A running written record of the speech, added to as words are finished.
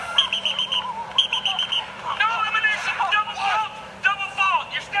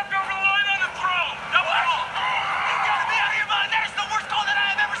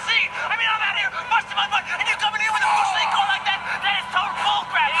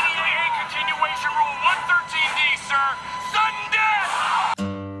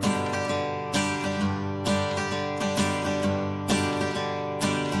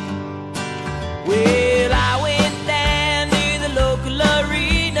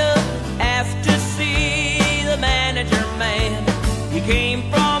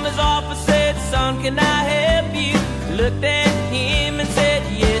can I help you? Looked at him and said,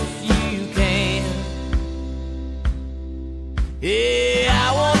 yes, you can. Yeah,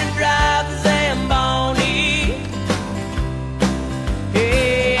 I want to drive the Zamboni.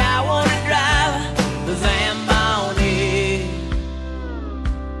 Hey, I want to drive the Zamboni.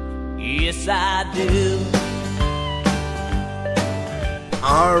 Yes, I do.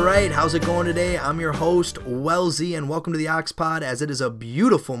 All right, how's it going today? I'm your host, Wellsy, and welcome to the Ox Pod, as it is a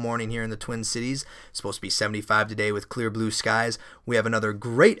beautiful morning here in the Twin Cities. It's supposed to be 75 today with clear blue skies. We have another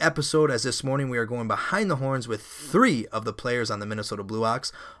great episode, as this morning we are going behind the horns with 3 of the players on the Minnesota Blue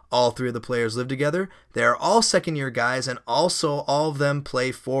Ox. All 3 of the players live together. They are all second-year guys, and also all of them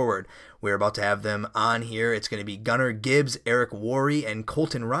play forward. We're about to have them on here. It's going to be Gunnar Gibbs, Eric Worre, and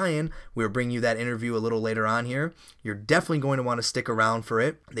Colton Ryan. We'll bring you that interview a little later on here. You're definitely going to want to stick around for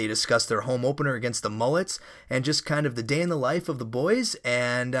it. They discuss their home opener against the Mullets and just kind of the day in the life of the boys.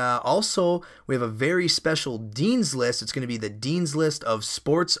 And also, we have a very special Dean's List. It's going to be the Dean's List of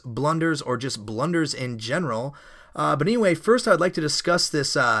sports blunders or just blunders in general. But anyway, first I'd like to discuss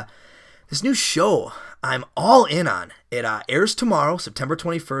this new show I'm all in on. It airs tomorrow, September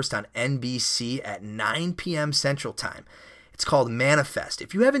 21st on NBC at 9 p.m. Central Time. It's called Manifest.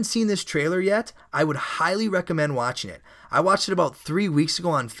 If you haven't seen this trailer yet, I would highly recommend watching it. I watched it about 3 weeks ago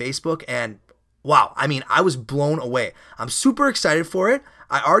on Facebook, and wow, I was blown away. I'm super excited for it.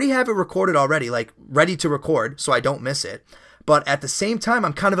 I already have it recorded already, like ready to record, so I don't miss it. But at the same time,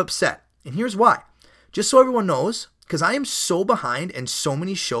 I'm kind of upset. And here's why. Just so everyone knows, because I am so behind in so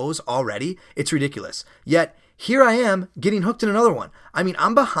many shows already, it's ridiculous. Yet, here I am getting hooked in another one.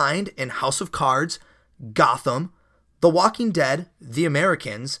 I'm behind in House of Cards, Gotham, The Walking Dead, The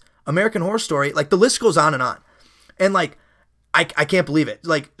Americans, American Horror Story, like the list goes on. And I can't believe it.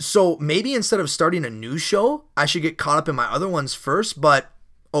 So maybe instead of starting a new show, I should get caught up in my other ones first, but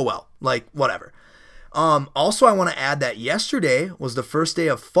oh well, whatever. Also, I want to add that yesterday was the first day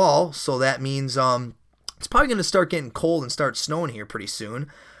of fall, so that means it's probably going to start getting cold and start snowing here pretty soon.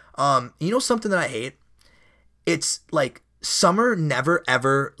 You know something that I hate? It's like summer never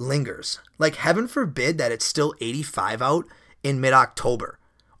ever lingers. Like heaven forbid that it's still 85 out in mid-October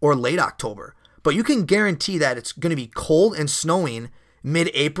or late October. But you can guarantee that it's going to be cold and snowing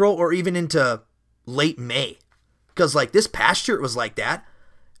mid-April or even into late May. Because this past year it was like that.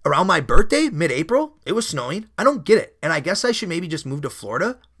 Around my birthday, mid-April, it was snowing. I don't get it. And I guess I should maybe just move to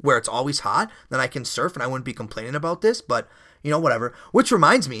Florida where it's always hot. Then I can surf and I wouldn't be complaining about this. But, whatever. Which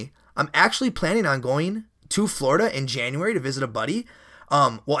reminds me, I'm actually planning on going to Florida in January to visit a buddy.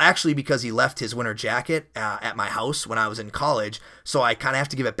 Actually, because he left his winter jacket at my house when I was in college. So I kind of have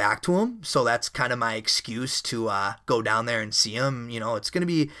to give it back to him. So that's kind of my excuse to go down there and see him. It's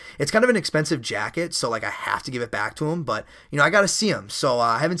kind of an expensive jacket. So I have to give it back to him. But, I got to see him. So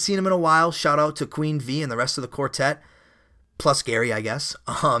I haven't seen him in a while. Shout out to Queen V and the rest of the quartet. Plus Gary, I guess.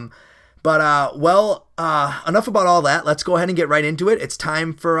 Enough about all that. Let's go ahead and get right into it. It's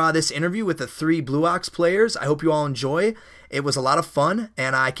time for this interview with the 3 Blue Ox players. I hope you all enjoy. It was a lot of fun,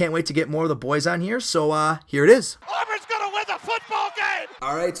 and I can't wait to get more of the boys on here. So here it is. Auburn's going to win the football game!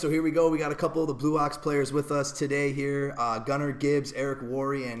 All right, so here we go. We got a couple of the Blue Ox players with us today here. Gunnar Gibbs, Eric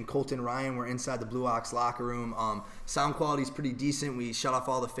Worre, and Colton Ryan. We're inside the Blue Ox locker room. Sound quality is pretty decent. We shut off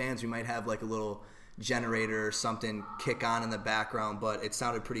all the fans. We might have a little generator or something kick on in the background, but it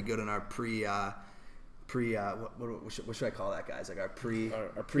sounded pretty good in our what should I call that, guys? Our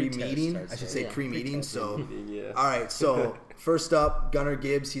pre-meeting? I should say pre-meeting. So, yeah. All right. So first up, Gunnar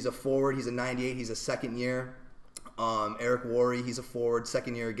Gibbs. He's a forward. He's a 98. He's a second year. Eric Worre. He's a forward,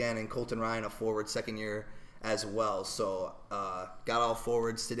 second year again, and Colton Ryan, a forward, second year as well. So got all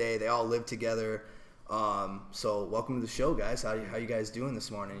forwards today. They all live together. So welcome to the show, guys. How you guys doing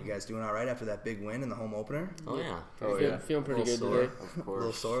this morning? You guys doing all right after that big win in the home opener? Oh yeah. Feeling pretty good today. Of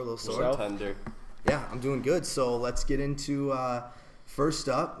course. A little sore. Yourself? Tender. Yeah, I'm doing good. So let's get into first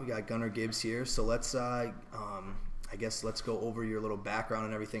up. We got Gunnar Gibbs here. So let's let's go over your little background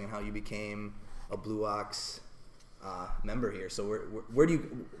and everything and how you became a Blue Ox member here. So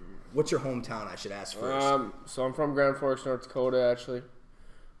what's your hometown? I should ask first. So I'm from Grand Forks, North Dakota, actually.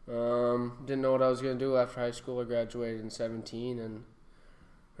 Didn't know what I was gonna do after high school. I graduated in 2017 and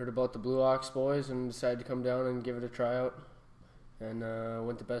heard about the Blue Ox boys and decided to come down and give it a tryout. And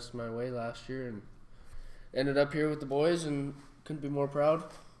went the best of my way last year and ended up here with the boys and couldn't be more proud.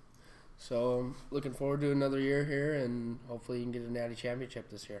 So I'm looking forward to another year here and hopefully you can get a natty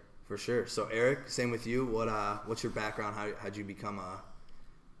championship this year. For sure. So Eric, same with you. What's your background? How'd you become a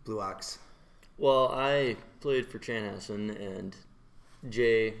Blue Ox? Well, I played for Chanhassen, and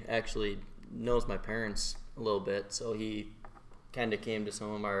Jay actually knows my parents a little bit, so he kind of came to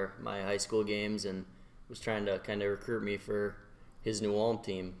some of my high school games and was trying to kind of recruit me for his New Ulm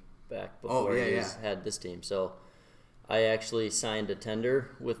team back before had this team. So I actually signed a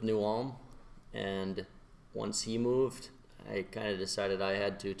tender with New Ulm, and once he moved, I kind of decided I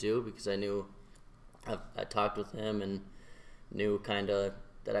had to too, because I knew I talked with him and knew kind of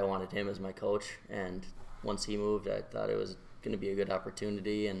that I wanted him as my coach. And once he moved, I thought it was going to be a good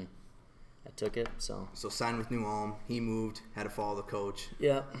opportunity, and I took it. So signed with New Ulm. He moved, had to follow the coach.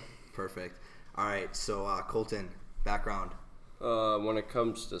 Yeah. Perfect. All right, so Colton, background. When it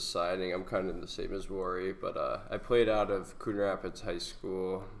comes to signing, I'm kind of the same as Worre, but I played out of Coon Rapids High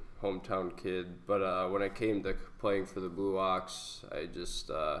School, hometown kid. But when I came to playing for the Blue Ox, I just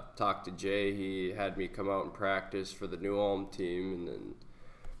talked to Jay. He had me come out and practice for the New Ulm team, and then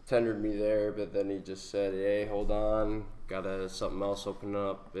tendered me there. But then he just said, "Hey, hold on, got something else open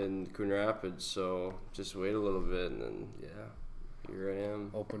up in Coon Rapids, so just wait a little bit." And then here I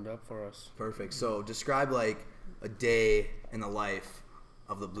am. Opened up for us. Perfect. So describe like a day in the life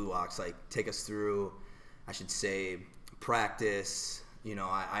of the Blue Ox. Like, take us through, I should say, practice.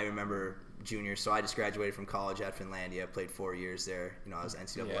 I remember junior, so I just graduated from college at Finlandia, played 4 years there. I was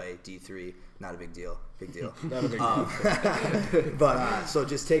NCAA D3, not a big deal. Not a big deal. But so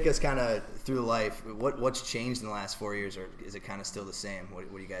just take us kind of through life. What's changed in the last 4 years, or is it kind of still the same?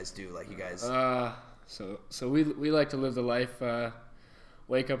 What do you guys do? Like, you guys? So we like to live the life.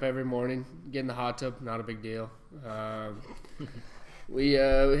 Wake up every morning, get in the hot tub, not a big deal. We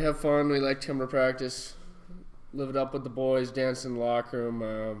have fun. We like to come to practice, live it up with the boys, dance in the locker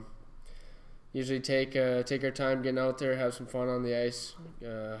room. Usually take our time getting out there, have some fun on the ice.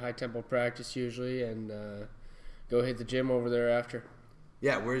 High tempo practice usually, and go hit the gym over there after.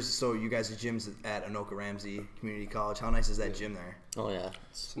 Yeah, so you guys' gym's at Anoka Ramsey Community College. How nice is that gym there? Oh yeah,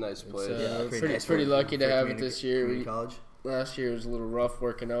 it's a nice place. Pretty lucky to have it this year. Community college. Last year was a little rough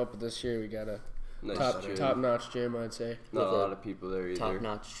working out, but this year we got a top-notch gym, I'd say. Not a lot of people there either.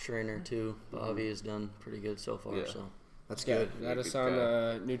 Top-notch trainer too. Bobby has done pretty good so far. Yeah. So that's good. Got us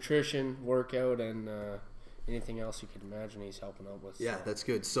on nutrition, workout, and anything else you could imagine he's helping out with. Yeah, that's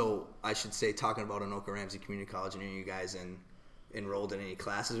good. So I should say, talking about Anoka Ramsey Community College, and are you guys enrolled in any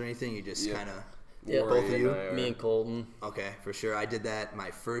classes or anything? You just kind of... Yeah, both of you? Me and Colton. Okay, for sure. I did that my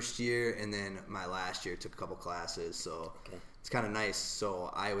first year, and then my last year took a couple classes, so it's kind of nice.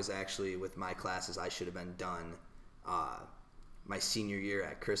 So I was actually, with my classes, I should have been done my senior year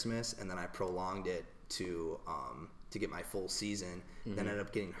at Christmas, and then I prolonged it to get my full season. Mm-hmm. Then ended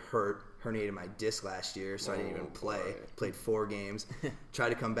up getting herniated my disc last year, so I didn't even play. Boy. Played 4 games. Tried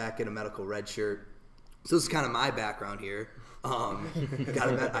to come back, get a medical red shirt. So this is kind of my background here.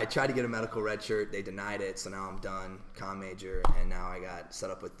 I tried to get a medical red shirt. They denied it, so now I'm done, comm major, and now I got set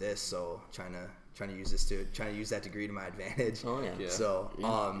up with this. So trying to use that degree to my advantage. Oh yeah. So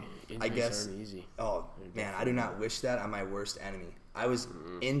I guess. Easy. Oh man, I do not wish that on my worst enemy. I was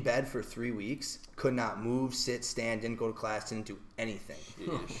in bed for 3 weeks, could not move, sit, stand, didn't go to class, didn't do anything,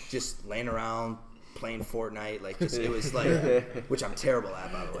 just laying around. Playing Fortnite, it was like, which I'm terrible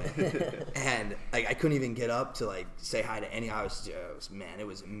at, by the way. And I couldn't even get up to say hi to any. It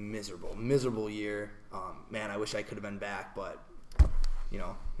was a miserable year. Man, I wish I could have been back, but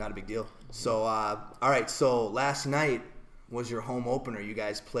not a big deal. So, all right. So last night was your home opener. You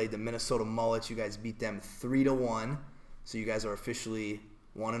guys played the Minnesota Mullets. You guys beat them 3-1. So you guys are officially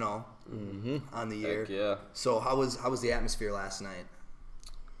 1-0 on the year. Heck yeah. So how was the atmosphere last night?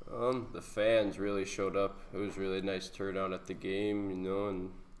 The fans really showed up. It was really nice turnout at the game,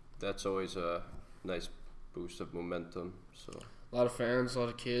 and that's always a nice boost of momentum. So a lot of fans, a lot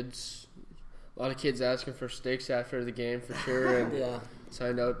of kids asking for sticks after the game for sure, and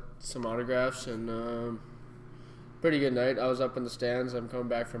signed out some autographs, and pretty good night. I was up in the stands. I'm coming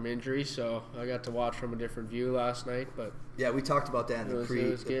back from injury, so I got to watch from a different view last night. But yeah, we talked about that in it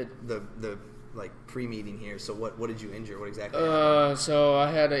was good. The pre-meeting here. So what did you injure? What exactly happened? So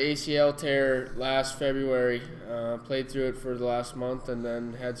I had an ACL tear last February. Played through it for the last month, and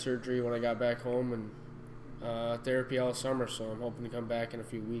then had surgery when I got back home, and therapy all summer. So I'm hoping to come back in a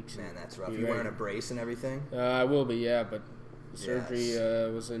few weeks. Man, that's rough. You wearing a brace and everything? I will be, yeah. But the surgery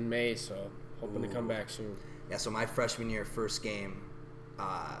was in May, so hoping to come back soon. Yeah. So my freshman year, first game,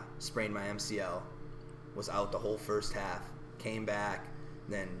 sprained my MCL, was out the whole first half. Came back.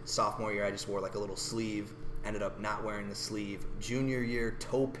 Then sophomore year, I just wore a little sleeve. Ended up not wearing the sleeve. Junior year,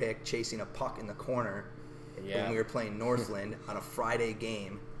 toe pick, chasing a puck in the corner when we were playing Northland on a Friday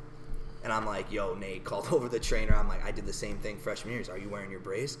game. And I'm like, yo, Nate, called over the trainer. I'm like, I did the same thing freshman year. He's, are you wearing your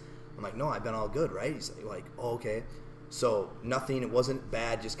brace? I'm like, no, I've been all good, right? He's like, oh, okay. So nothing, it wasn't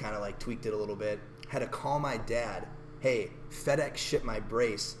bad, just kind of tweaked it a little bit. Had to call my dad hey, FedEx shipped my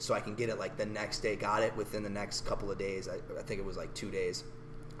brace so I can get it like the next day. Got it within the next couple of days. I think it was like 2 days.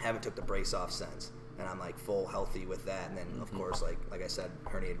 Haven't took the brace off since. And I'm like full healthy with that. And then, of course, like I said,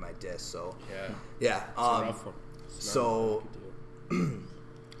 herniated my disc. So, yeah. It's a rough one. So,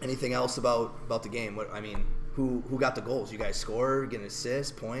 anything else about the game? Who got the goals? You guys score, get an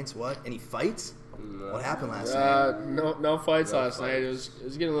assist, points, what? Any fights? What happened last night? No fights last night. It was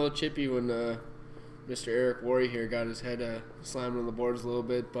getting a little chippy when Mr. Eric Worre here got his head slammed on the boards a little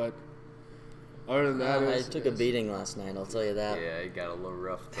bit, but other than that, I took a beating last night, I'll tell you that. Yeah, it got a little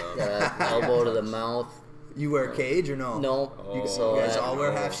roughed up. Elbow to the mouth. You wear a cage or no? No. You guys all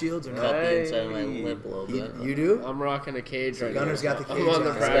wear half shields or no? Cut the inside of my lip a little bit. You do? I'm rocking a cage right now. Gunner's got the cage I'm on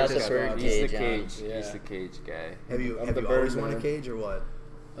the on. practice He's got squad. the He's the cage cage. on. Yeah. He's the cage guy. Have you the always bird worn a man. cage or what?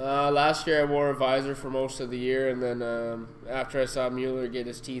 Last year I wore a visor for most of the year, and then after I saw Mueller get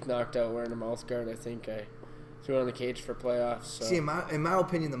his teeth knocked out wearing a mouth guard, I think I threw on the cage for playoffs. So. See, in my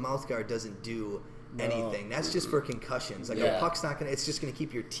opinion, the mouth guard doesn't do anything. That's just for concussions. Like a puck's not gonna. It's just gonna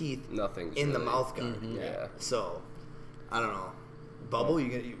keep your teeth Nothing's in the really- mouth guard. Yeah. So, I don't know. Bubble,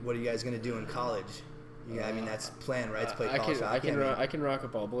 what are you guys gonna do in college? That's plan, right? To play college hockey. I can rock a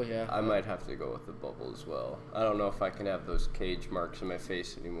bubble, yeah. I might have to go with the bubble as well. I don't know if I can have those cage marks in my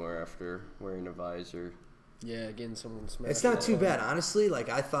face anymore after wearing a visor. Yeah, getting someone smashed. It's not too bad, honestly. Like,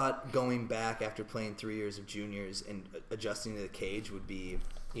 I thought going back after playing 3 years of juniors and adjusting to the cage would be,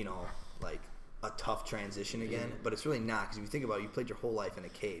 like a tough transition again. But it's really not, because if you think about it, you played your whole life in a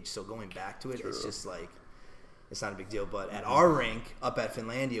cage. So going back to it, it's just like, it's not a big deal. But at our rink up at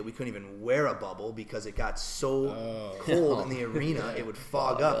Finlandia, we couldn't even wear a bubble because it got so cold in the arena, it would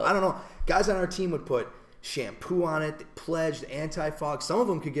fog up. I don't know. Guys on our team would put shampoo on it, they pledged anti-fog. Some of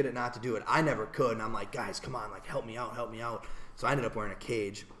them could get it not to do it. I never could, and I'm like, guys, come on, like, help me out. So I ended up wearing a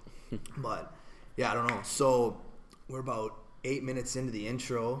cage. But yeah, I don't know. So we're about 8 minutes into the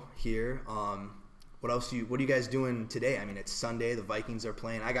intro here. What are you guys doing today? I mean, it's Sunday. The Vikings are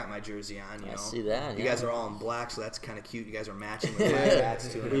playing. I got my jersey on. I see that. You guys are all in black, so that's kind of cute. You guys are matching with my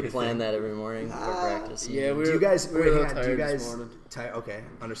hats too. We plan that every morning before practice. Yeah, Do you guys? we were a little tired this morning. Okay,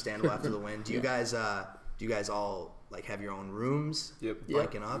 understandable after the win. Do you guys? Do you guys all like have your own rooms? Yep.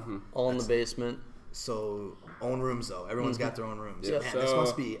 Blanking up. All in the basement. So own rooms though. Everyone's got their own rooms. Yeah. Man, this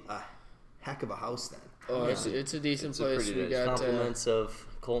must be a heck of a house then. Oh, it's a decent place. pretty We nice. got Compliments of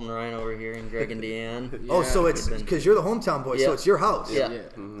Colton Ryan over here and Greg and Deanne. Oh, so it's because you're the hometown boy, so Yep. it's your house. Yeah.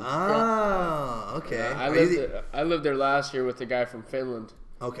 Ah, okay. I lived there last year with the guy from Finland,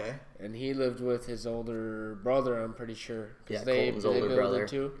 Okay. and he lived with his older brother. I'm pretty sure. 'Cause Yeah, they Colton's older built it brother.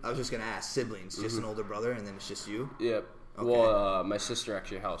 too. I was just gonna ask siblings, just an older brother, and then it's just you. Yep. Okay. Well, my sister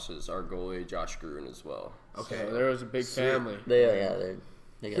actually houses our goalie, Josh Gruen, as well. Okay. So there was a big family.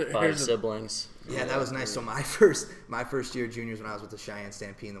 They got 5 Here's a- siblings. Yeah, that was nice. So my first year juniors when I was with the Cheyenne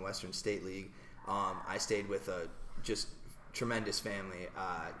Stampede in the Western State League, I stayed with a just tremendous family.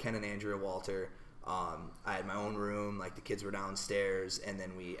 Ken and Andrea Walter. I had my own room, like the kids were downstairs, and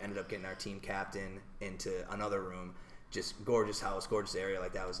then we ended up getting our team captain into another room. Just gorgeous house, gorgeous area.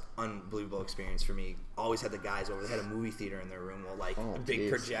 Like that was unbelievable experience for me. Always had the guys over. They had a movie theater in their room, a big geez.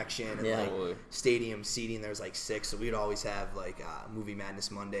 projection and Yeah. like stadium seating. There was like 6, so we'd always have like Movie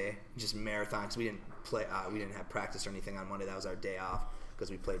Madness Monday, just marathon. Because we didn't play, we didn't have practice or anything on Monday. That was our day off because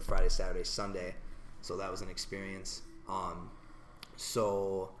we played Friday, Saturday, Sunday. So that was an experience.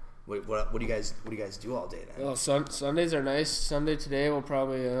 So what do you guys do all day then? Well, Sundays are nice. Sunday today we'll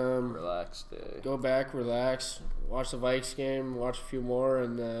probably Relaxed day. go back, relax, watch the Vikes game, watch a few more,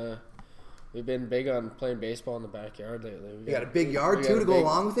 and we've been big on playing baseball in the backyard lately. You got a big yard we too got to a go big-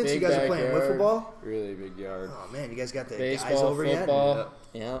 along with it. So you big guys are playing backyard. wiffle ball. Really big yard. Oh man, you guys got the Baseball, guys over football,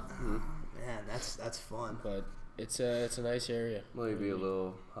 yet? Yeah. Man, that's fun. but it's a nice area. Maybe a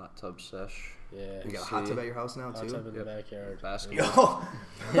little hot tub sesh. Yeah, You got a hot tub at your house now hot too. tub in the backyard. Basketball.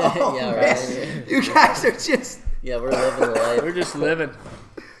 Oh Yeah, man, right. you guys are just Yeah, we're living the life. We're just living.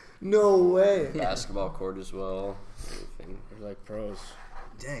 no way. Basketball court as well. Everything. We're like pros.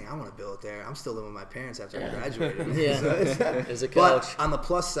 Dang, I want to build it there. I'm still living with my parents after I graduated. Yeah. So There's a couch. But on the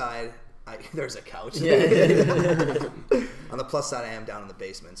plus side, there's a couch. Yeah. On the plus side, I am down in the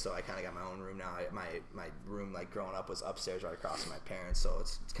basement, so I kind of got my own room now. My room, like growing up, was upstairs right across from my parents, so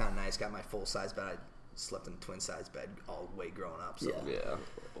it's kind of nice. Got my full size bed. I slept in a twin size bed all the way growing up. So. Yeah. Yeah.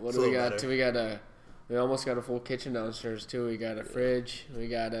 What It's do a we little got? We almost got a full kitchen downstairs too. We got a fridge. We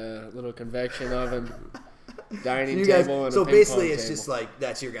got a little convection oven, dining You guys, table, and so a ping basically, pong it's table. just like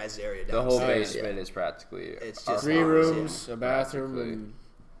that's your guys' area The downstairs. whole yeah. basement is practically It's just 3 ours, rooms, a bathroom, Practically.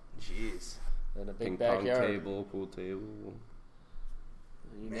 Jeez. and a big ping pong backyard. table, pool table.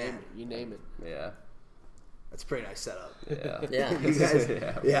 You Man. name it. You name it. Yeah. That's a pretty nice setup. Yeah. Yeah. You guys,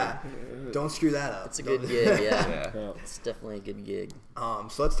 don't screw that up. It's a good gig, yeah. It's definitely a good gig.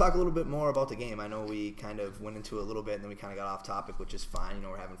 So let's talk a little bit more about the game. I know we kind of went into it a little bit, and then we kind of got off topic, which is fine. You know,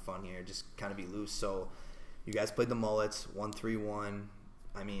 we're having fun here. Just kind of be loose. So you guys played the Mullets, 1-3-1.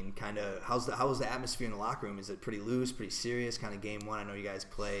 I mean, kind of, how was the atmosphere in the locker room? Is it pretty loose, pretty serious, kind of game one? I know you guys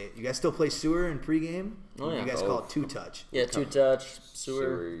still play sewer in pregame? Oh, yeah. You guys call it two-touch. Yeah, two-touch,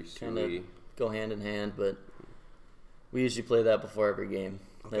 sewer, kind of go hand in hand, but we usually play that before every game.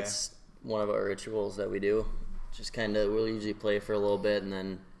 Okay. That's one of our rituals that we do. Just kind of, we'll usually play for a little bit, and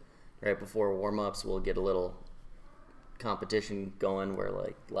then right before warm-ups, we'll get a little competition going where,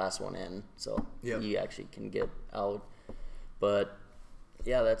 like, last one in, so you actually can get out. But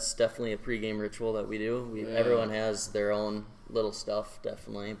yeah, that's definitely a pregame ritual that we do. Everyone has their own little stuff,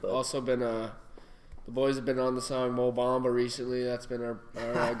 definitely. But also been the boys have been on the song Mo Bamba recently. That's been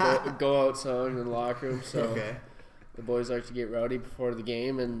our go out song in the locker room. So the boys like to get rowdy before the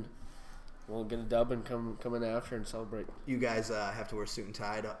game, and we'll get a dub and come in after and celebrate. You guys have to wear suit and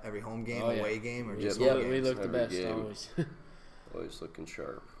tie to every home game, away game, or just home games? We look the Every best game. always. Always looking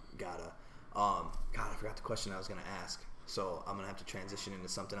sharp. Gotta. God, I forgot the question I was gonna ask. So I'm going to have to transition into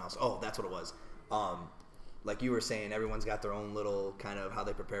something else. Oh, that's what it was. Like you were saying, everyone's got their own little kind of how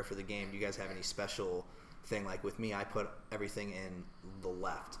they prepare for the game. Do you guys have any special thing? Like with me, I put everything in the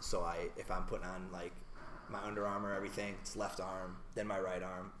left. So if I'm putting on like my Under Armour, everything, it's left arm, then my right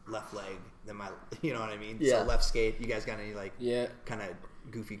arm, left leg, then my, you know what I mean? Yeah. So left skate. You guys got any like kind of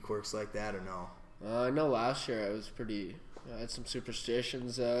goofy quirks like that or no? I know last year I had some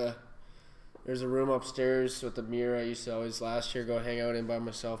superstitions. There's a room upstairs with a mirror I used to always last year go hang out in by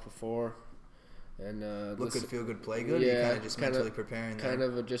myself before. And look good, feel good, play good? Yeah. Or you kind of just mentally preparing that? Kind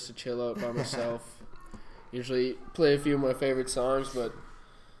of just to chill out by myself. Usually play a few of my favorite songs, but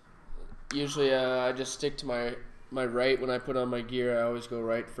usually I just stick to my right when I put on my gear. I always go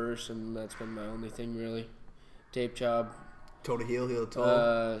right first, and that's been my only thing really. Tape job. Toe to heel, heel to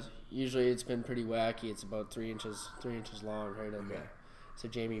toe? Usually it's been pretty wacky. It's about 3 inches long right on there. It's a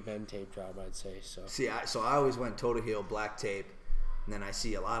Jamie Benn tape job, I'd say. So see, I always went toe to heel, black tape, and then I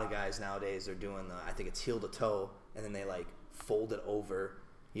see a lot of guys nowadays are doing I think it's heel to toe, and then they like fold it over,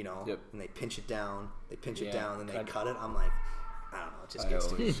 you know, and they pinch it down, then they cut it. I'm like, I don't know, it just gets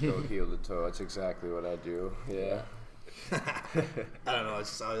to me. I always go heel to toe. That's exactly what I do. Yeah. I don't know.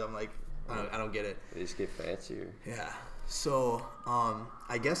 It's just I'm like, I don't get it. They just get fancier. Yeah. So,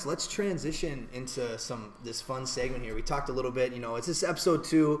 I guess let's transition into this fun segment here. We talked a little bit, it's this episode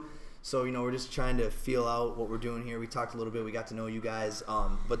 2, so, we're just trying to feel out what we're doing here. We talked a little bit. We got to know you guys.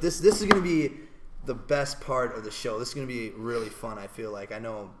 But this is going to be the best part of the show. This is going to be really fun, I feel like. I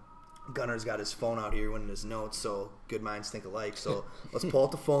know Gunnar's got his phone out here, winning his notes, so good minds think alike. So let's pull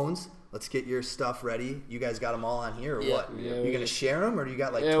out the phones. Let's get your stuff ready. You guys got them all on here or what? Yeah, you going to share them or do you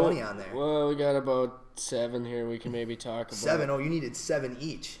got like 20 on there? Well, we got about 7 here we can maybe talk about. 7? Oh, you needed 7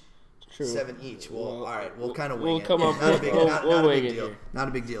 each. True. 7 each. Well, all right. We'll kind of wing it. Come up. Not a big deal. Here. Not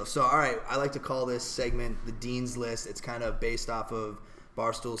a big deal. So, all right. I like to call this segment the Dean's List. It's kind of based off of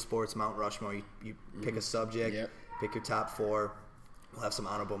Barstool Sports, Mount Rushmore. You pick a subject, pick your top 4. We'll have some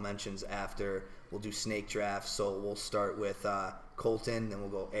honorable mentions after. We'll do snake drafts. So we'll start with Colton, then we'll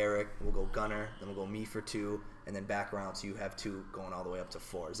go Eric, we'll go Gunnar, then we'll go me for 2, and then back around so you have 2 going all the way up to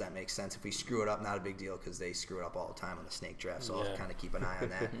 4. Does that make sense? If we screw it up, not a big deal because they screw it up all the time on the snake draft. So I'll kind of keep an eye on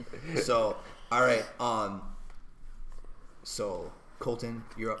that. So, all right. So Colton,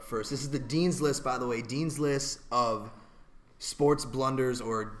 you're up first. This is the Dean's List, by the way. Dean's List of sports blunders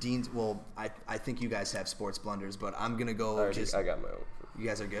or Dean's. Well, I think you guys have sports blunders, but I'm gonna go. I got my own. You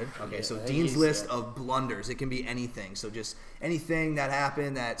guys are good? Okay, so Dean's List of blunders. It can be anything. So just anything that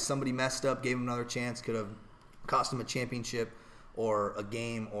happened that somebody messed up, gave them another chance, could have cost them a championship or a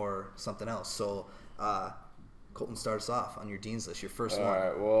game or something else. So Colton starts off on your Dean's List, your first one. All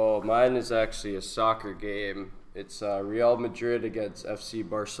right, well, mine is actually a soccer game. It's Real Madrid against FC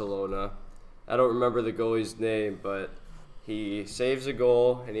Barcelona. I don't remember the goalie's name, but he saves a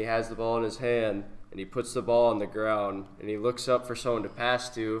goal and he has the ball in his hand. And he puts the ball on the ground, and he looks up for someone to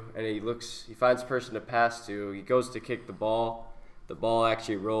pass to, and he finds a person to pass to. He goes to kick the ball. The ball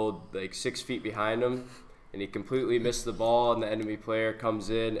actually rolled like 6 feet behind him, and he completely missed the ball, and the enemy player comes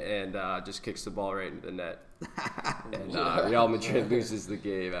in and just kicks the ball right into the net. And Real Madrid loses the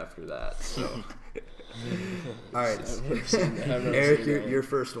game after that. So, all right, Eric, your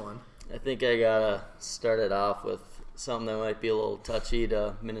first one. I think I gotta start it off with something that might be a little touchy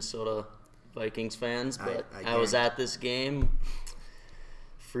to Minnesota Vikings fans, but I was at this game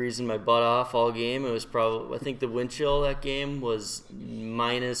freezing my butt off all game. It was probably, I think the wind chill that game was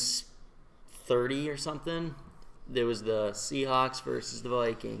minus 30 or something. There was the Seahawks versus the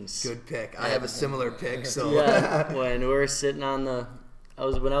Vikings. Good pick. I have a similar pick. So yeah, when we're sitting on the, I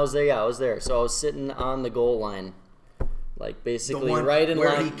was there. So I was sitting on the goal line, like basically right in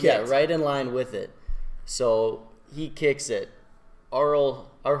line. Yeah, right in line with it. So he kicks it.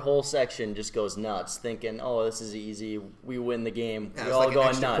 Our whole section just goes nuts, thinking, "Oh, this is easy. We win the game." Yeah, we're all like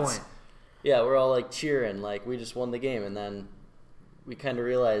going nuts. Point. Yeah, we're all like cheering, like we just won the game, and then we kind of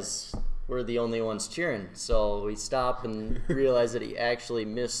realize we're the only ones cheering. So we stop and realize that he actually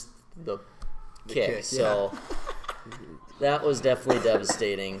missed the kick. So that was definitely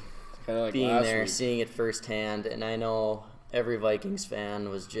devastating. Kind of like being there, week. seeing it firsthand, and I know every Vikings fan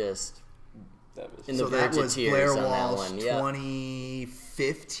was just in the verge of tears Blair on Walsh, that one. Yeah.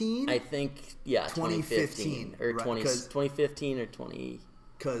 2015? I think, 2015 or 2015 or 20.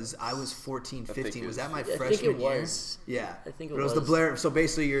 Because I was 14, 15. Was that my I freshman think it year? was. Yeah. I think it was. The Blair. So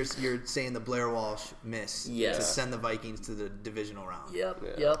basically, you're saying the Blair Walsh miss to send the Vikings to the divisional round. Yep.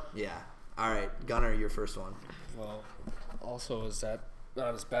 Yeah. All right, Gunnar, your first one. Well, also, is that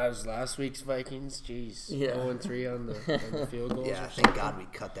not as bad as last week's Vikings? Jeez. Yeah. 0-3 on the field goals. Yeah, or thank something. God we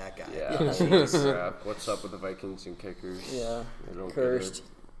cut that guy. Yeah. Yeah. What's up with the Vikings and kickers? Yeah. I don't Cursed.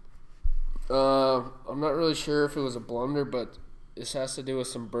 get it. I'm not really sure if it was a blunder, but this has to do with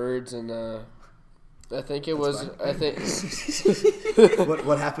some birds, and I think it was. I think.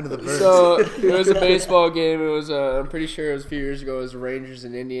 What happened to the birds? So it was a baseball game. It was. I'm pretty sure it was a few years ago. It was the Rangers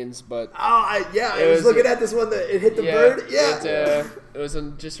and Indians, but. I was looking at this one that it hit the bird. Yeah. It was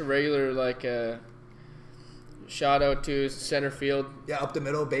just a regular shot out to center field. Yeah, up the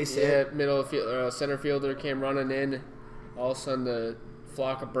middle, base hit. Yeah, middle of field. Center fielder came running in. All of a sudden, the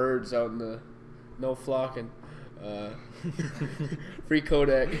flock of birds out in the no flocking. Free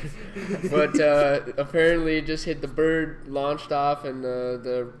Kodak. But apparently it just hit the bird, launched off, and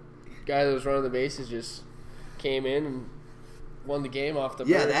the guy that was running the bases just came in and won the game off the bird.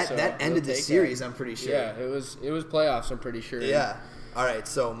 Yeah, that ended the series, I'm pretty sure. Yeah, it was playoffs, I'm pretty sure. Yeah. All right,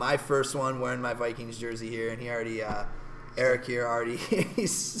 so my first one, wearing my Vikings jersey here, and he already Eric here already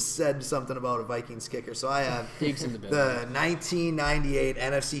said something about a Vikings kicker. So I have the 1998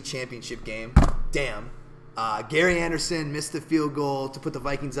 NFC Championship game. Damn. Gary Anderson missed the field goal to put the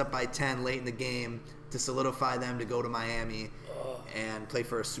Vikings up by 10 late in the game to solidify them to go to Miami and play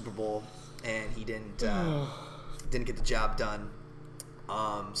for a Super Bowl, and he didn't get the job done.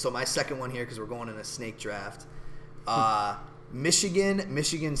 So my second one here, because we're going in a snake draft,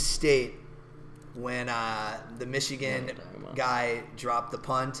 Michigan State, when the Michigan guy dropped the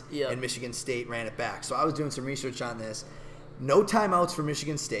punt and Michigan State ran it back. So I was doing some research on this. No timeouts for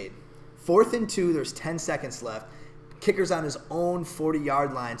Michigan State. 4th and 2, there's 10 seconds left. Kicker's on his own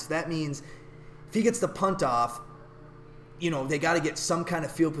 40-yard line. So that means if he gets the punt off, they got to get some kind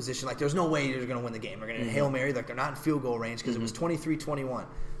of field position. Like, there's no way they're going to win the game. They're going to Hail Mary. Like, they're not in field goal range because it was 23-21.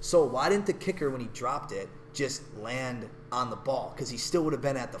 So why didn't the kicker, when he dropped it, just land on the ball? Because he still would have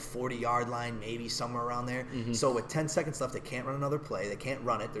been at the 40-yard line, maybe somewhere around there. So with 10 seconds left, they can't run another play. They can't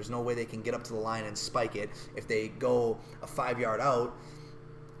run it. There's no way they can get up to the line and spike it. If they go a 5-yard out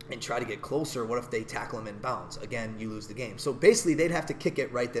and try to get closer, what if they tackle him in bounds? Again, you lose the game. So basically, they'd have to kick it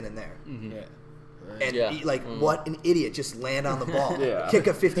right then and there. Yeah. And what an idiot, just land on the ball. Kick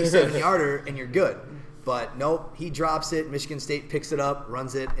a 57-yarder, and you're good. But nope, he drops it. Michigan State picks it up,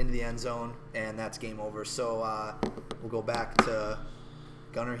 runs it into the end zone, and that's game over. So we'll go back to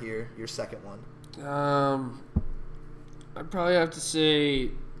Gunnar here, your second one. I'd probably have to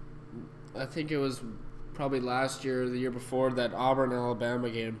say, I think it was probably last year or the year before, that Auburn-Alabama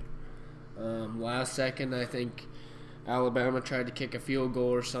game. Last second, I think Alabama tried to kick a field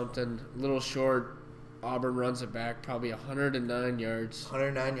goal or something. A little short. Auburn runs it back, probably 109 yards.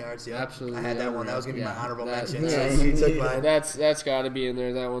 109 yards, yeah. Absolutely. I had that one. That was going to be my honorable mention. Yeah. So you took mine. That's got to be in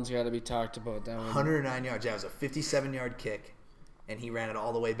there. That one's got to be talked about. That one. 109 yards. Yeah, it was a 57-yard kick, and he ran it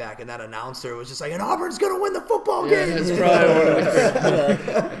all the way back. And that announcer was just like, and Auburn's going to win the football game. That's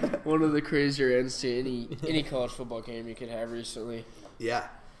probably one of the crazier ends to any college football game you could have recently. Yeah.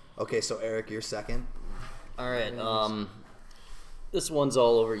 Okay, so Eric, you're second. All right. This one's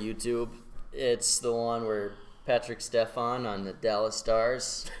all over YouTube. It's the one where Patrick Stefan on the Dallas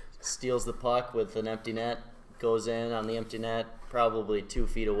Stars steals the puck with an empty net, goes in on the empty net, probably 2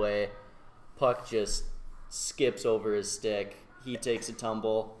 feet away. Puck just skips over his stick. He takes a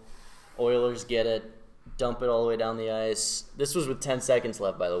tumble. Oilers get it, dump it all the way down the ice. This was with 10 seconds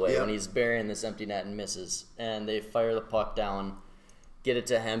left, by the way, when he's burying this empty net and misses. And they fire the puck down. get it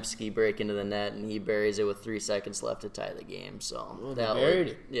to Hemsky, break into the net, and he buries it with 3 seconds left to tie the game. So they buried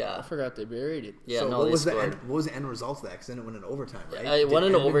it. Yeah, I forgot they buried it. Yeah, so no, what they was scored. what was the end result of that? Because then it went into overtime, right? It went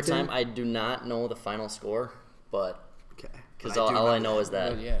into overtime. I do not know the final score, but because all I know is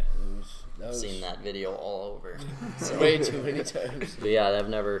that I've seen that video all over. So. Way too many times. But yeah, I've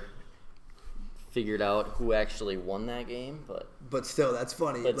never figured out who actually won that game, but still, that's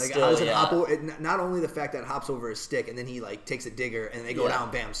funny. But like still, I was yeah. hop over, not only the fact that hops over his stick and then he like takes a digger and they go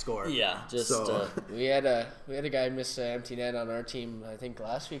down, bam, score. Yeah, just So, we had a guy miss an empty net on our team. I think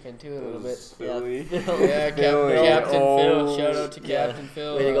last weekend too, a little bit. Philly. Yeah, Captain Phil. Shout out to Captain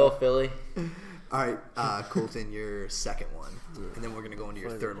Phil. Way to go, Philly. all right, Colton, your second one, and then we're gonna go into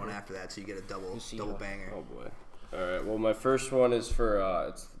your third one after that, so you get a double banger. Oh boy. All right. Well, my first one is for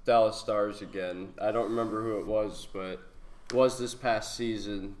it's the Dallas Stars again. I don't remember who it was, but it was this past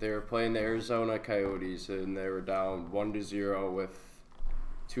season. They were playing the Arizona Coyotes, and they were down 1-0 with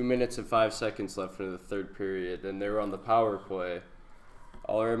 2 minutes and 5 seconds left in the third period, and they were on the power play.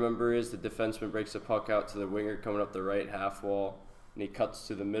 All I remember is the defenseman breaks the puck out to the winger coming up the right half wall, and he cuts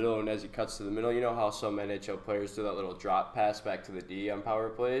to the middle, and as he cuts to the middle, you know how some NHL players do that little drop pass back to the D on power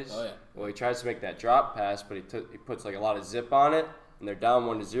plays? Oh, yeah. Well, he tries to make that drop pass, but he puts like a lot of zip on it, and they're down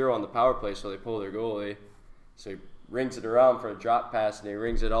 1-0 on the power play, so they pull their goalie. So he rings it around for a drop pass, and he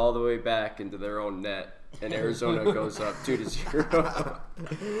rings it all the way back into their own net, and Arizona goes up 2-0.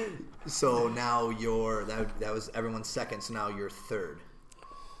 So now that was everyone's second, so now you're third.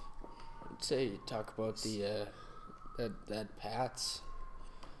 I'd say talk about the that Pats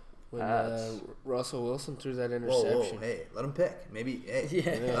when Russell Wilson threw that interception. Whoa, hey, let him pick. Maybe, let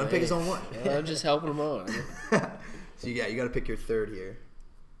him pick his own one. Yeah, I'm just helping him out. So you got to pick your third here.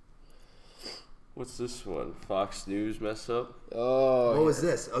 What's this one? Fox News mess up? Oh, what was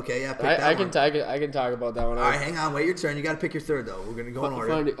this? Okay, yeah, pick that I one. I can talk about that one. All right, hang on, wait your turn. You got to pick your third though. We're gonna go in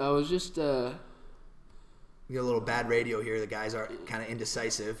order. I was just We get a little bad radio here. The guys are kind of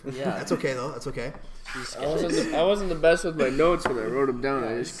indecisive. Yeah. That's okay though. That's okay. I wasn't the best with my notes when I wrote them down.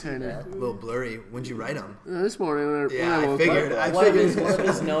 I just kind of A little blurry. When'd you write them? this morning when Yeah, I I woke figured. up. One of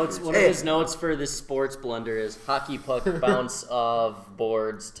his notes. One of his notes for this sports blunder is hockey puck bounce of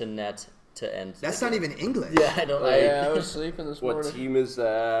boards to net to end. That's not even English. Yeah, I don't. I was sleeping this What morning. team is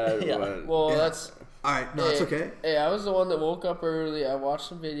that? Yeah. What- Well, Yeah. that's All right. No, that's okay. Hey, I was the one that woke up early. I watched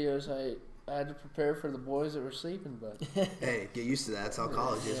some videos. I had to prepare for the boys that were sleeping, but Hey, get used to that. That's how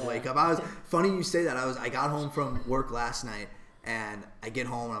college is. Wake up. Funny you say that. I got home from work last night, and I get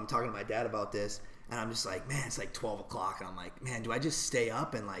home and I'm talking to my dad about this, and I'm just like, man, it's like 12 o'clock, and I'm like, man, do I just stay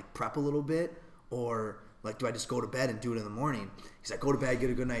up and like prep a little bit, or like do I just go to bed and do it in the morning? He's like, go to bed, get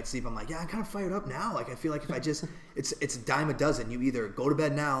a good night's sleep. I'm like, yeah, I'm kind of fired up now. Like I feel like if I just, it's a dime a dozen. You either go to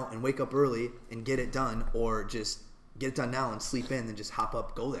bed now and wake up early and get it done, or just get it done now and sleep in and just hop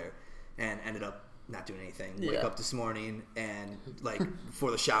up, go there. And ended up not doing anything. Wake up this morning and like before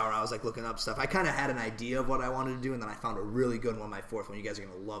the shower I was like looking up stuff. I kind of had an idea of what I wanted to do, and then I found a really good one, my fourth one. You guys are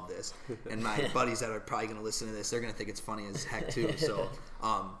going to love this. And my buddies that are probably going to listen to this, they're going to think it's funny as heck too. So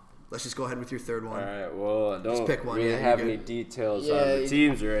let's just go ahead with your third one. All right. Well, I don't pick one. really Yeah, have you're any good. details Yeah, on the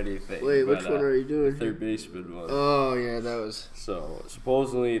teams or anything. Wait, but, which one are you doing? Third baseman one. oh yeah, that was So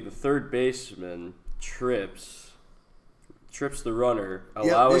supposedly the third baseman trips the runner,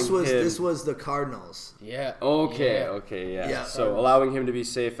 Yeah, allowing this him. was the Cardinals. yeah. Okay, yeah. Yeah. So allowing him to be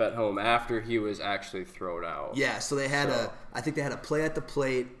safe at home after he was actually thrown out. Yeah, so they had I think they had a play at the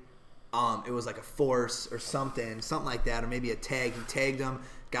plate. It was like a force or something like that, or maybe a tag. He tagged him.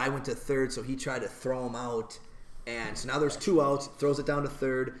 Guy went to third, so he tried to throw him out. And so now there's 2 outs. Throws it down to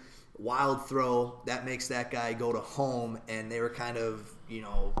third. Wild throw. That makes that guy go to home. And they were kind of,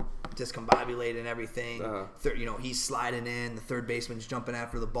 discombobulated and everything. He's sliding in. The third baseman's jumping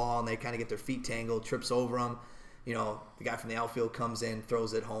after the ball, and they kind of get their feet tangled. Trips over him. The guy from the outfield comes in,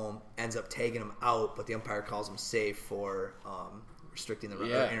 throws it home, ends up tagging him out, but the umpire calls him safe for restricting the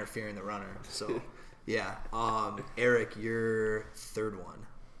runner, or interfering the runner. So, yeah. Eric, your third one.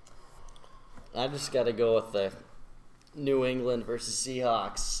 I just got to go with the New England versus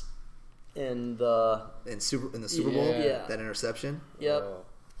Seahawks in the In the Super Bowl, Yeah. that interception. Yep.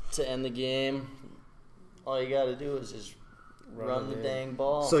 To end the game, all you got to do is just run the dang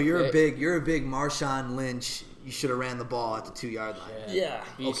ball. So you're a big Marshawn Lynch. You should have ran the ball at the 2-yard line. Yeah.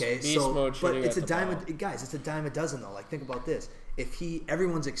 Beast So mode but shooting it's at a the dime, ball. guys. It's a dime a dozen though. Like think about this. If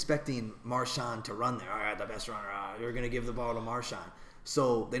everyone's expecting Marshawn to run there. All right, the best runner. You're gonna give the ball to Marshawn.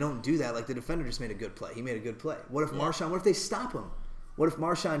 So they don't do that. Like the defender just made a good play. He made a good play. What if Marshawn? What if they stop him? What if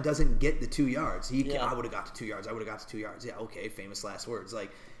Marshawn doesn't get the 2 yards? Yeah. I would have got to 2 yards. I would have got to 2 yards. Yeah, okay, famous last words.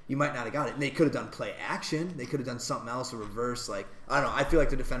 Like, you might not have got it. And they could have done play action. They could have done something else, a reverse. Like, I don't know. I feel like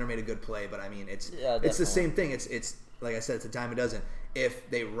the defender made a good play, but I mean, it's the same thing. It's like I said, it's a dime a dozen. If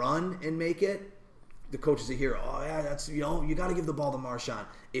they run and make it, the coaches are here. Oh yeah, that's you got to give the ball to Marshawn.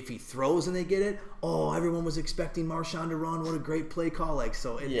 If he throws and they get it, everyone was expecting Marshawn to run. What a great play call! Like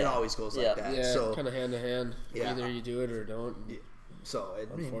it always goes like that. Yeah, so kind of hand to hand. Yeah. Either you do it or don't. Yeah. So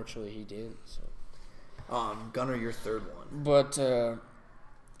unfortunately, he didn't. So. Gunnar, your third one. But I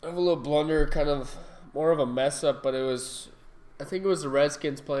have a little blunder, kind of more of a mess up. But I think it was the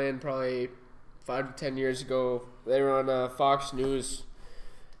Redskins playing probably 5 to 10 years ago. They were on Fox News.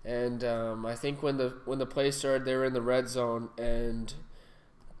 And I think when the play started, they were in the red zone, and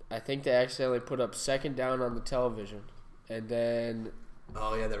I think they accidentally put up second down on the television, and then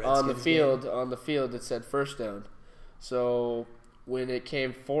on the field it said first down. So when it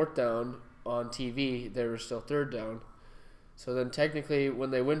came fourth down on TV, they were still third down. So then technically, when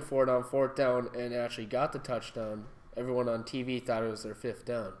they went for it on fourth down and actually got the touchdown, everyone on TV thought it was their fifth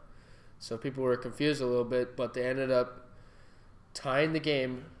down. So people were confused a little bit, but they ended up tying the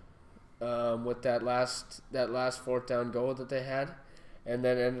game with that last fourth down goal that they had, and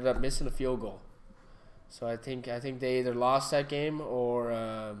then ended up missing a field goal. So I think they either lost that game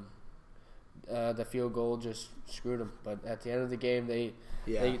or the field goal just screwed them. But at the end of the game,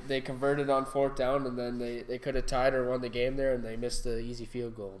 they converted on fourth down, and then they could have tied or won the game there, and they missed the easy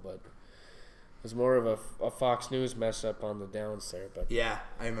field goal. But it was more of a Fox News mess up on the downs there. But yeah,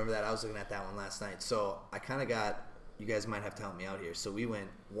 I remember that. I was looking at that one last night. So I kind of got. You guys might have to help me out here. So we went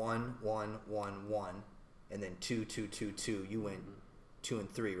 1, 1, 1, 1, and then 2, 2, 2, 2. You went 2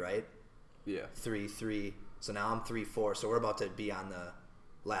 and 3, right? Yeah. 3, 3. So now I'm 3, 4. So we're about to be on the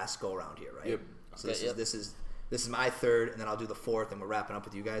last go round here, right? Yep. So this is my third, and then I'll do the fourth, and we're wrapping up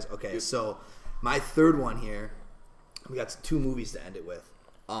with you guys. Okay. Yep. So my third one here, we got 2 movies to end it with.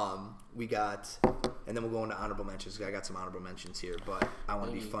 We got, and then we'll go into honorable mentions. I got some honorable mentions here, but I want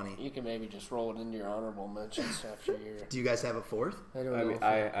to be funny. You can maybe just roll it into your honorable mentions after your. Do you guys have a fourth? I have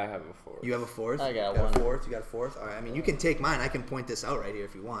a fourth. You have a fourth? I got one. You got a fourth? All right. I mean, you can take mine. I can point this out right here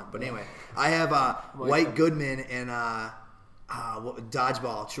if you want. But anyway, I have White Goodman in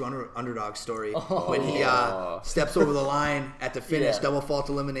Dodgeball, True Underdog Story, when he steps over the line at the finish, double fault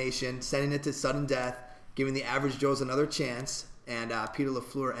elimination, sending it to sudden death, giving the average Joes another chance. And Peter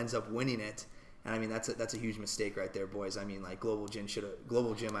LaFleur ends up winning it, and I mean that's a huge mistake right there, boys. I mean, like Global Gym should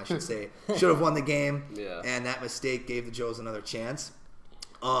have won the game, and that mistake gave the Joes another chance.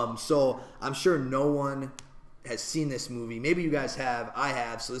 So I'm sure no one has seen this movie. Maybe you guys have. I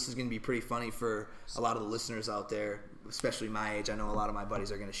have. So this is going to be pretty funny for a lot of the listeners out there, especially my age. I know a lot of my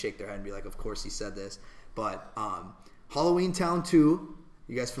buddies are going to shake their head and be like, "Of course he said this." But Halloween Town 2.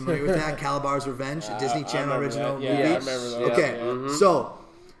 You guys familiar with that? Calabar's Revenge, a Disney Channel original movie? Yeah, I remember that. Okay, so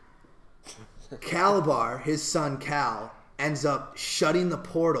Calabar, his son Cal, ends up shutting the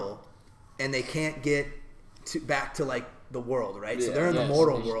portal, and they can't get back to like the world, right? Yeah. So they're in the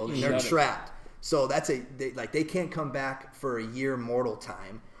mortal world, and they're trapped. So they can't come back for a year mortal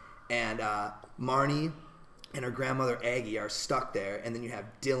time, and Marnie and her grandmother Aggie are stuck there, and then you have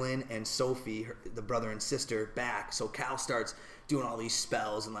Dylan and Sophie, the brother and sister, back. So Cal starts doing all these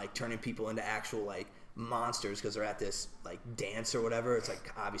spells and like turning people into actual like monsters because they're at this like dance or whatever. It's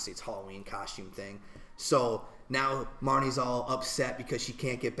like obviously it's Halloween costume thing. So now Marnie's all upset because she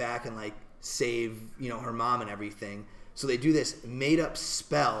can't get back and like save her mom and everything. So they do this made up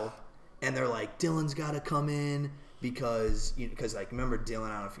spell, and they're like, Dylan's got to come in. Because like remember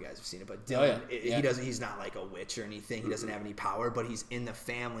Dylan, I don't know if you guys have seen it, but Dylan he's not like a witch or anything. He doesn't have any power, but he's in the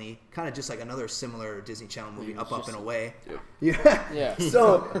family, kind of just like another similar Disney Channel movie, Up and Away. Yeah.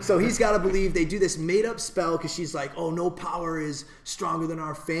 So he's got to believe they do this made up spell because she's like, oh, no power is stronger than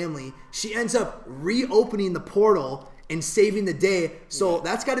our family. She ends up reopening the portal and saving the day. So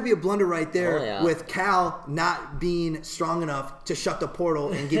that's got to be a blunder right there with Cal not being strong enough to shut the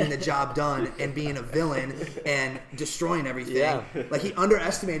portal and getting the job done and being a villain and destroying everything. Yeah. Like he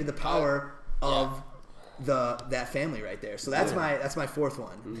underestimated the power of that family right there. So that's my fourth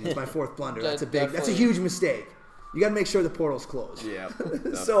one. That's my fourth blunder. That's a huge mistake. You got to make sure the portal's closed. Yeah.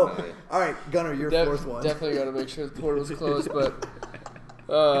 So, all right, Gunnar, your fourth one. Definitely got to make sure the portal's closed. But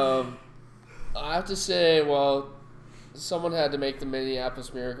I have to say, someone had to make the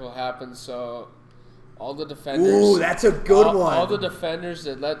Minneapolis Miracle happen, so all the defenders... Ooh, that's a good one. All the defenders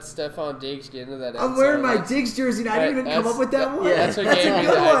that let Stephon Diggs get into that... I'm wearing my Diggs jersey, and I didn't even come up with that one. Yeah, that's what gave me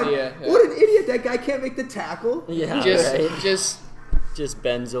the idea. Yeah. What an idiot. That guy can't make the tackle. Yeah, just just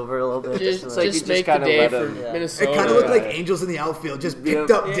bends over a little bit. Just like make he the just kinda day let for him- Yeah. Minnesota. It kind of looked like Yeah. angels in the outfield, just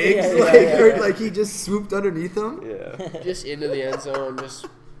picked up Diggs, yeah. like he just swooped underneath him. Yeah. just into the end zone. Just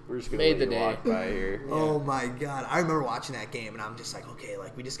We're just gonna Made let the you day. walk by here. Oh my God. I remember watching that game, and I'm just like, okay,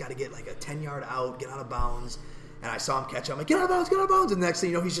 like we just got to get like a 10-yard out, get out of bounds. And I saw him catch it. I'm like, get out of bounds, get out of bounds. And the next thing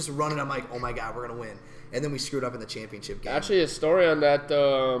you know, he's just running. I'm like, oh my God, we're going to win. And then we screwed up in the championship game. actually a story on that.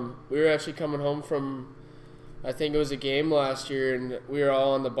 We were actually coming home from, I think it was a game last year, and we were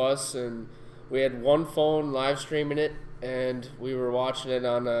all on the bus, and we had one phone live streaming it, and we were watching it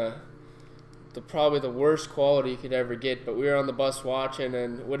on probably the worst quality you could ever get. But we were on the bus watching,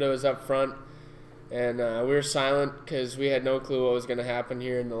 and Widow was up front, and we were silent because we had no clue what was going to happen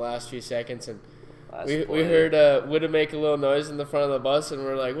here in the last few seconds. And we heard Widow make a little noise in the front of the bus, and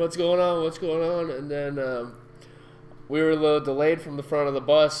we're like, what's going on? What's going on? And then we were a little delayed from the front of the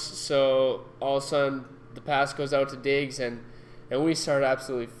bus, so all of a sudden the pass goes out to Diggs, and we start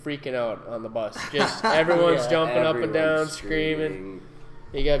absolutely freaking out on the bus. Just everyone's jumping up and down, Everyone's screaming.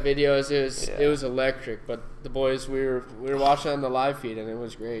 You got videos. It was electric. But the boys, we were watching on the live feed, and it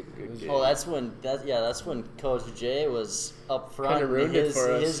was great. That's when Coach Jay was up front. Kinda ruined it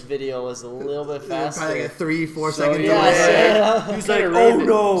for us. His video was a little bit faster. Probably like a 3-4 second yeah, delay. yeah. He's like, oh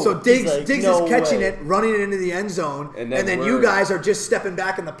no. So Diggs like, is no catching way. it, running it into the end zone, and And then then you we're- guys are just stepping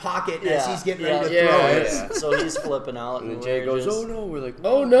back in the pocket as he's getting ready to yeah, throw yeah. it. Yeah. So he's flipping out, And and then Jay we're goes, just, oh no. We're like,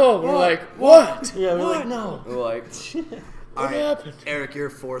 Oh no. We're like, what? Yeah, we're like, no. We're like, All right, happened? Eric, your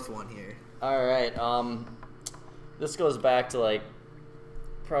fourth one here. All right. This goes back to like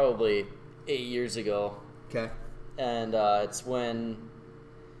probably 8 years ago, Okay. and it's when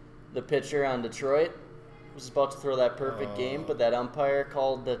the pitcher on Detroit was about to throw that perfect game, but that umpire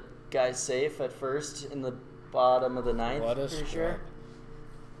called the guy safe at first in the bottom of the ninth. What a pretty scrub. sure.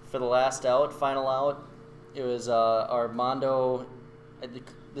 For the last out, final out, it was Armando. I think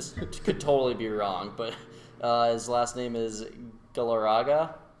this could totally be wrong, but his last name is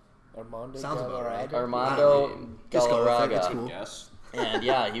Galarraga. Armando Sounds about right. Galarraga? Armando Just go with it. It's Galarraga. cool. yes. And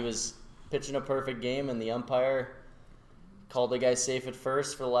yeah, he was pitching a perfect game, and the umpire called the guy safe at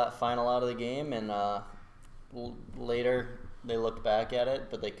first for the final out of the game, and later they looked back at it,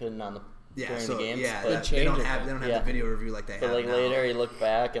 but they couldn't during the games. yeah, but, they don't change it, have yeah. the video review like they but have like now. later he looked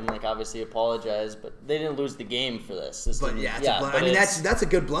back and like obviously apologized, but they didn't lose the game for this. But didn't- yeah, it's a blunder. but I mean it's- that's a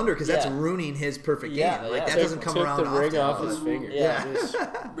good blunder because that's Yeah. ruining his perfect Yeah, game. Like yeah. that doesn't come took around the ring often. off his finger. Yeah. Just-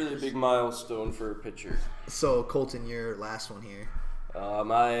 Really big milestone for a pitcher. So Colton, your last one here.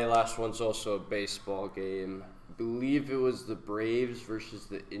 My last one's also a baseball game. I believe it was the Braves versus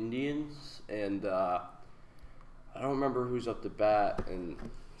the Indians, and I don't remember who's up to bat. And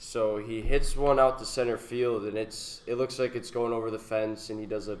so he hits one out to center field, and it looks like it's going over the fence, and he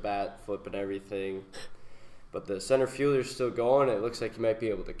does a bat flip and everything. But the center fielder's still going. And it looks like he might be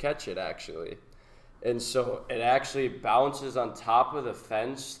able to catch it actually. And so it actually bounces on top of the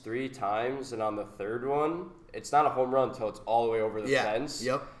fence 3 times, and on the third one, it's not a home run until it's all the way over the fence.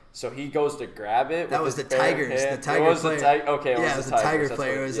 Yep. So he goes to grab it. That with was his the bare Tigers. hand. The Tiger It was player. the Tigers. Okay, Yeah, it was the Tigers. Tiger That's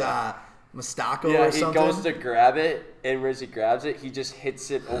player. what It was Mostako yeah, or he something. goes to grab it, and as he grabs it, he just hits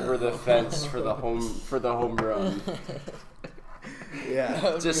it over the fence for the home run.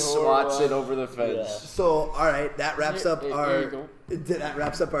 Yeah. Just swats it over the fence. So all right, that wraps up There you our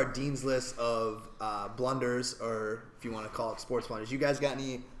go. dean's list of blunders, or if you want to call it sports blunders. You guys got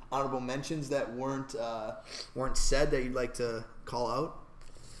any honorable mentions that weren't said that you'd like to call out?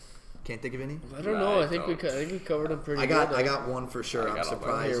 Can't think of any. I don't know. I I think we covered them pretty I good. got one for sure. I'm got all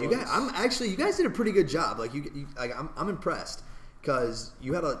surprised. my You guys, you guys did a pretty good job. Like I'm impressed because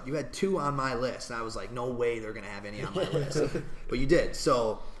you had 2 on my list, and I was like, no way they're gonna have any on my list, but you did.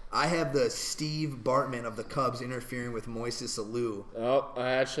 So I have the Steve Bartman of the Cubs interfering with Moises Alou. Oh, I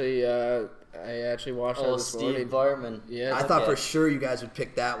actually watched that this Steve morning. Bartman. Yeah, I thought Okay. for sure you guys would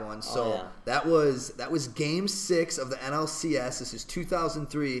pick that one. So yeah. that was Game 6 of the NLCS. This is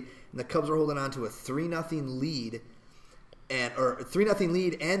 2003, and the Cubs were holding on to a 3-0 lead, and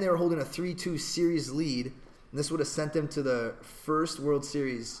they were holding a 3-2 series lead. And this would have sent them to the first World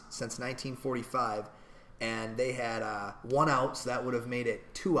Series since 1945. And they had 1 out, so that would have made it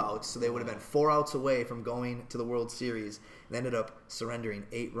 2 outs. So they would have been 4 outs away from going to the World Series. And ended up surrendering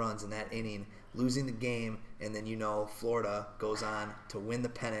 8 runs in that inning, losing the game. And then, Florida goes on to win the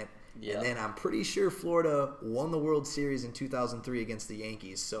pennant. Yeah. And then I'm pretty sure Florida won the World Series in 2003 against the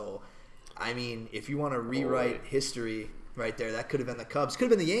Yankees. So, I mean, if you want to rewrite history right there, that could have been the Cubs. Could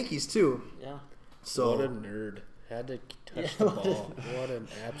have been the Yankees, too. Yeah. So what a nerd. Had to touch the ball. What an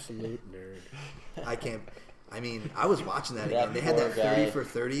absolute nerd. I can't. I mean, I was watching that again. That They had that 30 guy. for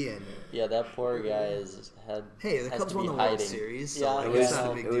 30, and Yeah, that poor guy hey, the has Cubs to won be the World hiding. Series, so Yeah, like, I it's know.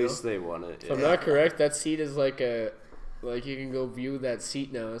 not a big At deal. least they won it. If I'm not correct, that seat is like you can go view that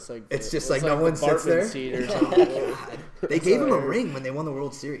seat now. It's like It's just it's like no one the sits there? Bartman seat or Oh something. my God. They gave him a ring when they won the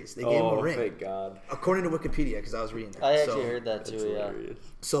World Series. They gave him a ring. Thank God. According to Wikipedia, because I was reading that. I actually So- heard that That's too. Yeah. hilarious.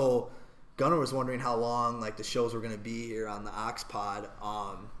 So Gunnar was wondering how long like the shows were going to be here on the Ox Pod.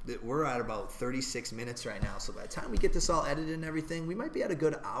 We're at about 36 minutes right now. So by the time we get this all edited and everything, we might be at a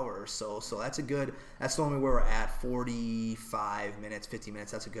good hour or so. So that's the only where we're at, 45 minutes, 50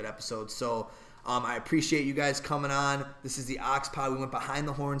 minutes. That's a good episode. So I appreciate you guys coming on. This is the Ox Pod. We went behind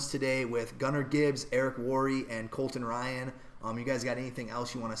the horns today with Gunnar Gibbs, Eric Worre, and Colton Ryan. You guys got anything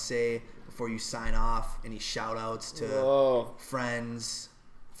else you want to say before you sign off? Any shout outs to friends?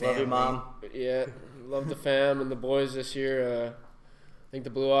 Love you, family? Mom. Yeah, love the fam and the boys this year. I think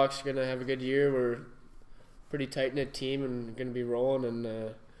the Blue Hawks are going to have a good year. We're a pretty tight-knit team and going to be rolling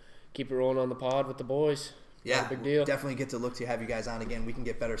and keep it rolling on the pod with the boys. Yeah, Not a big deal. Definitely get to look to have you guys on again. We can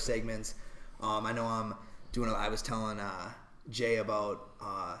get better segments. I know I was telling Jay about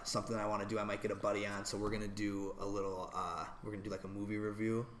something I want to do. I might get a buddy on, so we're gonna do a little. We're gonna do like a movie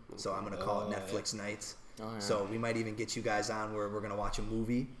review. So I'm gonna call it Netflix Nights. Oh, yeah. So we might even get you guys on where we're gonna watch a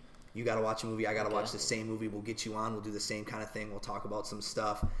movie. You gotta watch a movie. I gotta watch the same movie. We'll get you on. We'll do the same kind of thing. We'll talk about some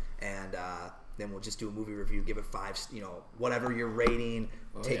stuff, and then we'll just do a movie review. Give it 5. Whatever your rating.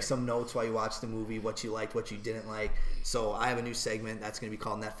 Take some notes while you watch the movie. What you liked, what you didn't like. So I have a new segment that's gonna be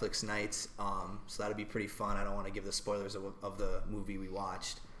called Netflix Nights. So that'll be pretty fun. I don't want to give the spoilers of the movie we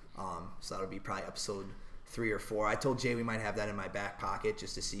watched. So that'll be probably episode 3 or 4. I told Jay we might have that in my back pocket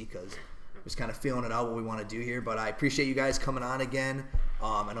just to see because just kind of feeling it out what we want to do here. But I appreciate you guys coming on again.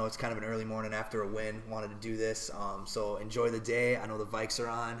 I know it's kind of an early morning after a win. Wanted to do this. So enjoy the day. I know the Vikes are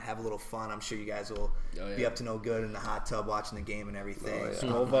on. Have a little fun. I'm sure you guys will be up to no good in the hot tub watching the game and everything.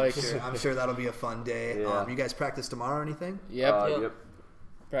 Go Vikes. I'm sure that'll be a fun day. Yeah. You guys practice tomorrow or anything? Yep.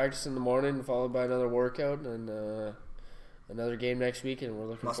 Practice in the morning, followed by another workout and another game next week, and we're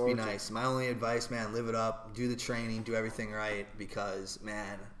looking Must forward be nice. My only advice, man, live it up. Do the training. Do everything right because,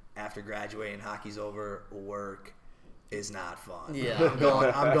 man, after graduating, hockey's over. Work is not fun. Yeah. I'm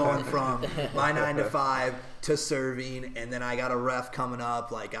going from my 9 to 5 to serving, and then I got a ref coming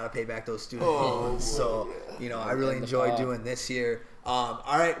up. Like, got to pay back those student loans. So, I really enjoyed doing this year. All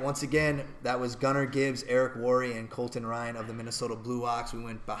right, once again, that was Gunnar Gibbs, Eric Worre, and Colton Ryan of the Minnesota Blue Hawks. We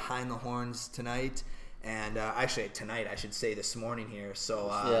went behind the horns tonight. And actually, tonight, I should say this morning here. So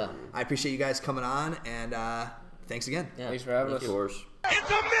I appreciate you guys coming on, and thanks again. Yeah. Thanks for having us. Of course. It's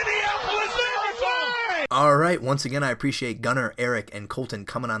a Minneapolis Marathon! All right, once again, I appreciate Gunnar, Eric, and Colton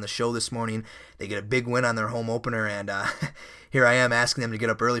coming on the show this morning. They get a big win on their home opener, and here I am asking them to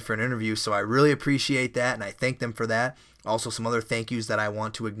get up early for an interview, so I really appreciate that, and I thank them for that. Also, some other thank yous that I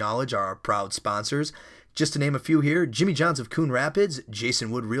want to acknowledge are our proud sponsors. Just to name a few here, Jimmy Johns of Coon Rapids,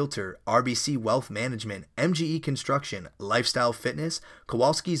 Jason Wood Realtor, RBC Wealth Management, MGE Construction, Lifestyle Fitness,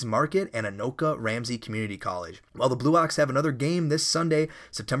 Kowalski's Market, and Anoka Ramsey Community College. While the Blue Hawks have another game this Sunday,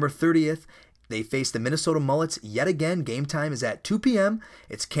 September 30th, they face the Minnesota Mullets yet again. Game time is at 2 p.m.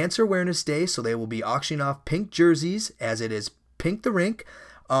 It's Cancer Awareness Day, so they will be auctioning off pink jerseys as it is Pink the Rink.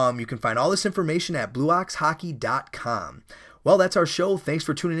 You can find all this information at blueoxhockey.com. Well, that's our show. Thanks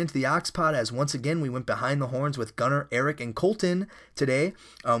for tuning into the Ox Pod, as once again we went behind the horns with Gunnar, Eric, and Colton today.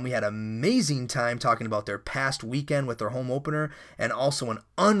 We had an amazing time talking about their past weekend with their home opener and also an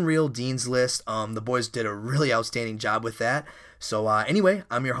unreal Dean's List. The boys did a really outstanding job with that. So anyway,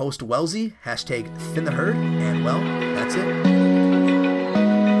 I'm your host, Wellsy, #Thin the Herd, and well, that's it.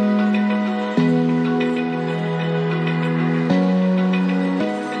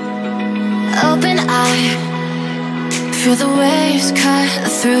 Open eye, feel the waves cut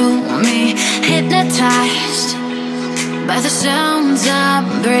through me, hypnotized by the sounds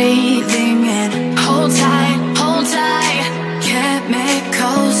I'm breathing in. Hold tight,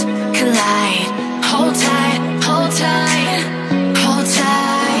 chemicals collide. Hold tight, hold tight, hold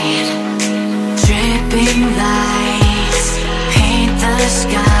tight. Dripping lights paint the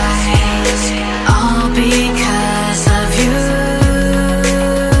skies, all because of you.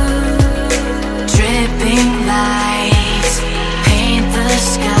 Dripping lights paint the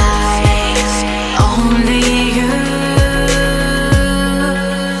skies, only you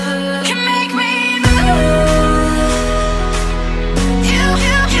can make me move. You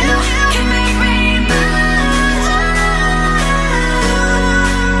can make me move.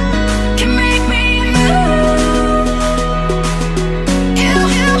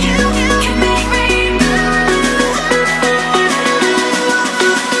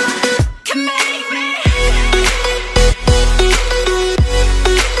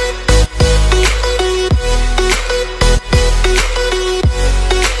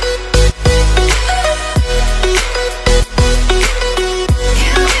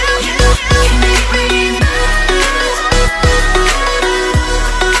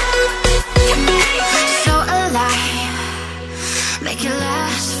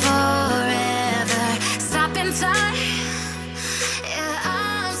 I